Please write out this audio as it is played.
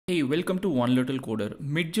Hey, welcome to One Little Coder.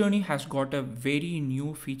 Midjourney has got a very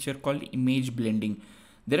new feature called image blending.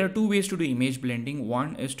 There are two ways to do image blending.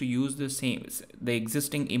 One is to use the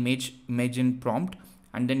existing image in prompt,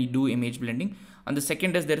 and then you do image blending. And the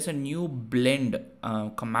second is there is a new blend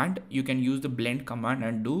command. You can use the blend command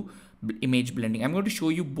and do image blending. I'm going to show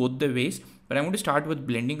you both the ways, but I'm going to start with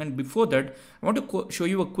blending. And before that, I want to show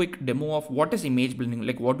you a quick demo of what is image blending.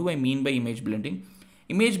 Like, what do I mean by image blending?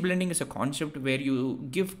 Image blending is a concept where you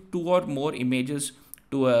give two or more images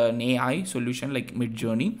to an AI solution like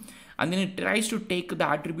Midjourney, and then it tries to take the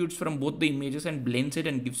attributes from both the images and blends it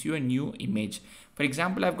and gives you a new image. For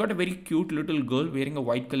example, I've got a very cute little girl wearing a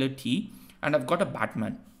white color tee, and I've got a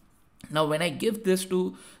Batman. Now, when I give this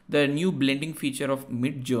to the new blending feature of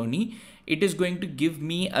Midjourney, it is going to give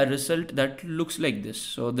me a result that looks like this.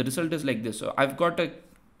 So the result is like this. So I've got a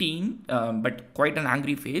teen, but quite an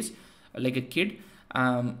angry face, like a kid.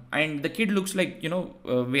 And the kid looks like,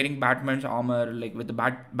 wearing Batman's armor, like with the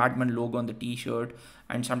Batman logo on the t-shirt,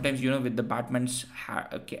 and sometimes, with the Batman's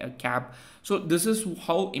cap. So this is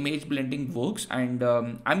how image blending works. And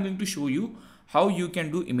I'm going to show you how you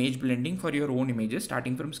can do image blending for your own images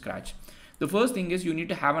starting from scratch. The first thing is you need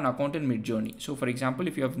to have an account in Midjourney. So for example,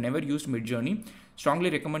 if you have never used Midjourney, strongly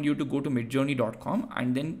recommend you to go to midjourney.com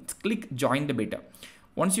and then click join the beta.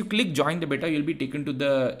 Once you click join the beta, you'll be taken to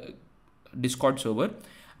the Discord server,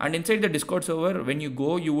 and inside the Discord server, when you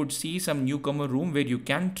go, you would see some newcomer room where you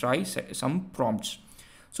can try some prompts.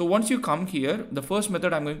 So once you come here, the first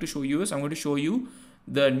method I'm going to show you is I'm going to show you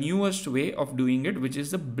the newest way of doing it, which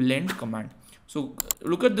is the blend command. So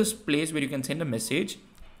look at this place where you can send a message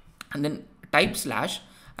and then type slash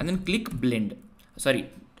and then click blend.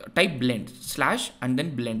 Type blend slash and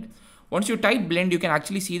then blend. Once you type blend, you can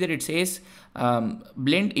actually see that it says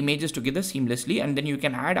blend images together seamlessly, and then you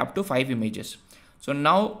can add up to 5 images. So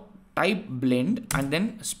now type blend and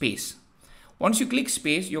then space. Once you click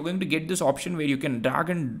space, you're going to get this option where you can drag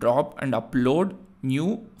and drop and upload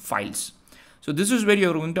new files. So this is where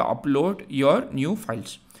you're going to upload your new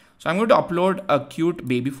files. So I'm going to upload a cute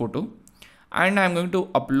baby photo, and I'm going to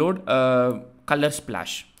upload a color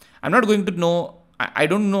splash. I'm not going to know, I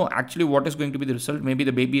don't know actually what is going to be the result. Maybe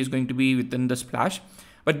the baby is going to be within the splash,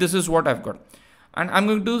 but this is what I've got. And I'm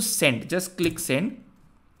going to send, just click send.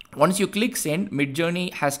 Once you click send,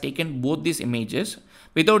 Midjourney has taken both these images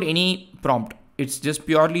without any prompt. It's just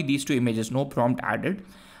purely these two images, no prompt added.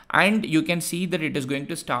 And you can see that it is going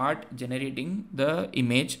to start generating the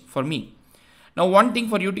image for me. Now, one thing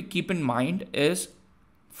for you to keep in mind is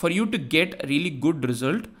for you to get a really good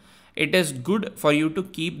result, it is good for you to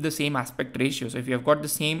keep the same aspect ratio. So if you have got the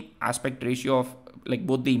same aspect ratio of like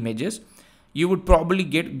both the images, you would probably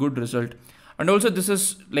get good result. And also this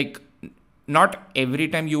is like not every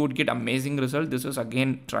time you would get amazing result. This is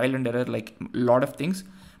again trial and error, like a lot of things,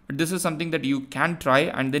 but this is something that you can try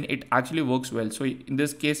and then it actually works well. So in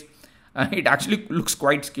this case, it actually looks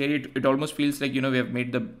quite scary. It almost feels like, we have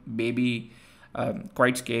made the baby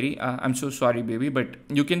quite scary. I'm so sorry, baby, but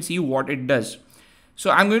you can see what it does. So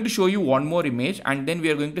I'm going to show you one more image, and then we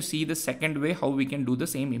are going to see the second way how we can do the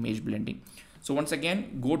same image blending. So once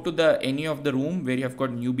again, go to any of the room where you have got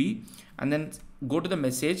newbie, and then go to the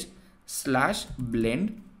message slash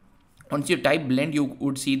blend. Once you type blend, you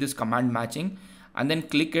would see this command matching, and then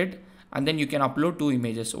click it, and then you can upload 2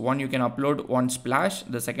 images. One you can upload one splash,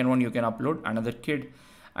 the second one you can upload another kid.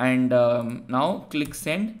 And now click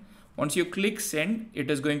send. Once you click send, it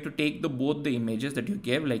is going to take both the images that you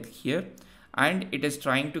gave, like here, and it is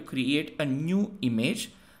trying to create a new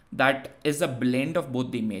image that is a blend of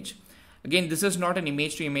both the image. Again, this is not an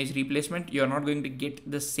image to image replacement. You're not going to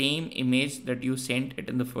get the same image that you sent it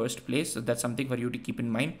in the first place. So that's something for you to keep in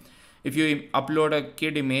mind. If you upload a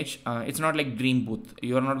kid image, it's not like Dream Booth.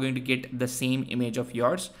 You're not going to get the same image of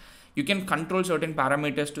yours. You can control certain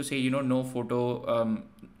parameters to say, no photo,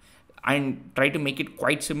 and try to make it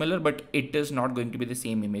quite similar, but it is not going to be the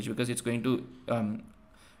same image because it's going to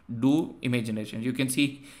do image generation. You can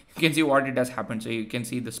see what it has happened. So you can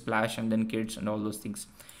see the splash and then kids and all those things.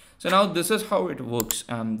 So now this is how it works.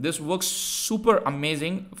 This works super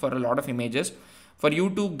amazing for a lot of images. For you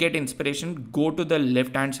to get inspiration, go to the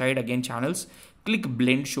left hand side, again channels, click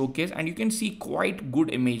blend showcase, and you can see quite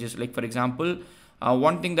good images. Like for example,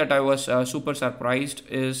 one thing that I was super surprised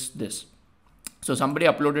is this. So somebody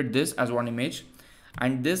uploaded this as one image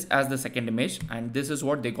and this as the second image, and this is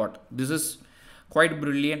what they got. This is quite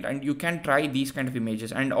brilliant, and you can try these kind of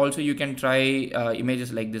images. And also you can try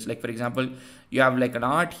images like this. Like for example, you have like an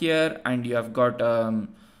art here, and you have got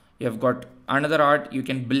another art, you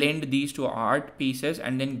can blend these two art pieces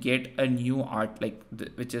and then get a new art, like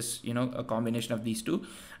which is, you know, a combination of these two.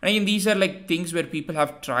 And again, these are like things where people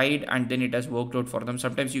have tried and then it has worked out for them.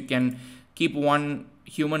 Sometimes you can keep one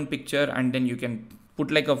human picture and then you can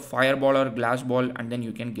put like a fireball or glass ball and then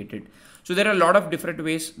you can get it. So there are a lot of different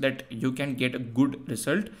ways that you can get a good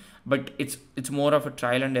result, but it's more of a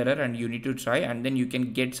trial and error, and you need to try and then you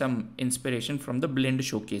can get some inspiration from the blend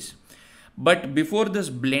showcase. But before this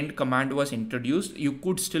blend command was introduced, you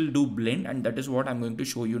could still do blend, and that is what I'm going to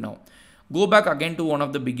show you now. Go back again to one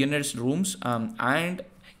of the beginners rooms, and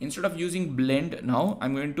instead of using blend now,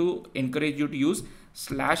 I'm going to encourage you to use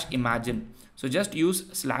 /imagine. So just use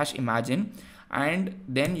 /imagine and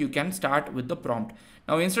then you can start with the prompt.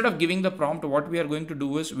 Now instead of giving the prompt, what we are going to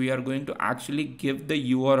do is we are going to actually give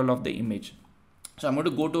the URL of the image. So I'm going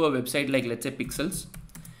to go to a website like, let's say, Pixels.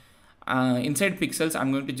 Inside Pixels,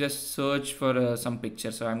 I'm going to just search for some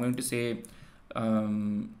picture. So I'm going to say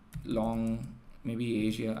long, maybe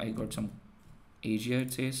Asia. I got some Asia,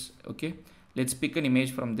 it says. Okay, let's pick an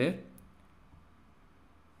image from there.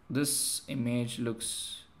 This image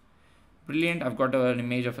looks brilliant. I've got an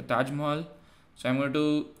image of a Taj Mahal. So I'm going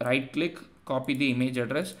to right click, copy the image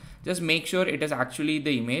address. Just make sure it is actually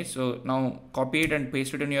the image. So now copy it and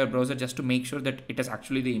paste it in your browser just to make sure that it is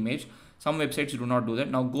actually the image. Some websites do not do that.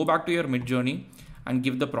 Now go back to your Midjourney and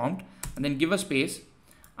give the prompt and then give a space,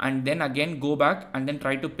 and then again go back and then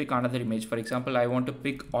try to pick another image. For example, I want to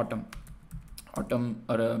pick autumn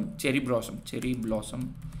or cherry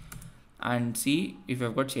blossom, and see if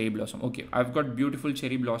I've got cherry blossom. Okay, I've got beautiful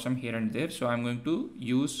cherry blossom here and there. So I'm going to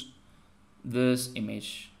use this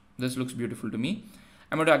image. This looks beautiful to me.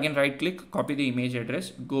 I'm going to again right click, copy the image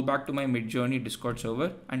address, go back to my Midjourney Discord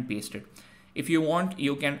server and paste it. If you want,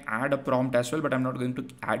 you can add a prompt as well, but I'm not going to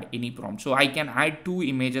add any prompt. So I can add two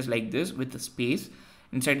images like this with a space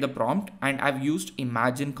inside the prompt, and I've used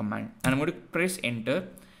imagine command, and I'm going to press enter,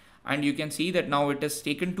 and you can see that now it has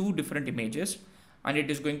taken two different images and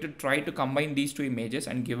it is going to try to combine these two images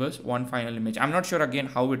and give us one final image. I'm not sure again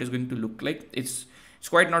how it is going to look like. It's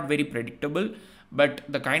quite not very predictable, but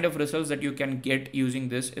the kind of results that you can get using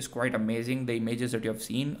this is quite amazing. The images that you have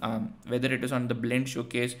seen, whether it is on the blend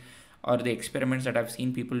showcase or the experiments that I've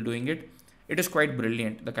seen people doing it, it is quite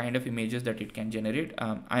brilliant, the kind of images that it can generate.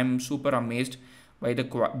 I'm super amazed by the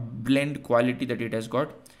blend quality that it has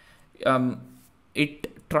got.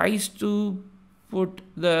 It tries to put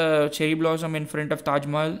the cherry blossom in front of Taj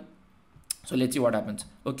Mahal. So let's see what happens.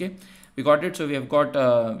 Okay, we got it. So we have got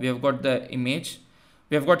the image.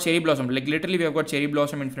 We have got cherry blossom, like literally we have got cherry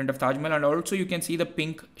blossom in front of Taj Mahal, and also you can see the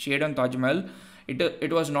pink shade on Taj Mahal.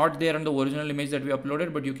 It was not there on the original image that we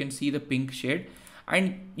uploaded, but you can see the pink shade,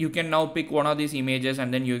 and you can now pick one of these images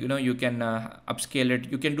and then you can upscale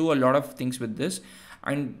it. You can do a lot of things with this,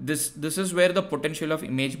 and this is where the potential of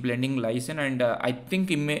image blending lies in. And I think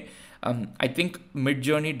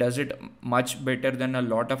Midjourney does it much better than a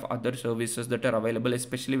lot of other services that are available,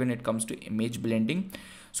 especially when it comes to image blending.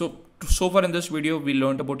 So far in this video, we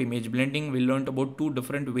learned about image blending. We learned about two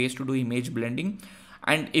different ways to do image blending.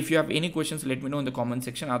 And if you have any questions, let me know in the comment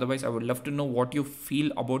section. Otherwise, I would love to know what you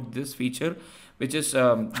feel about this feature, which is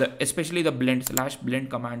especially the blend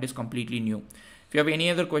command is completely new. If you have any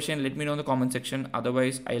other question, let me know in the comment section.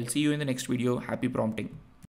 Otherwise, I'll see you in the next video. Happy prompting.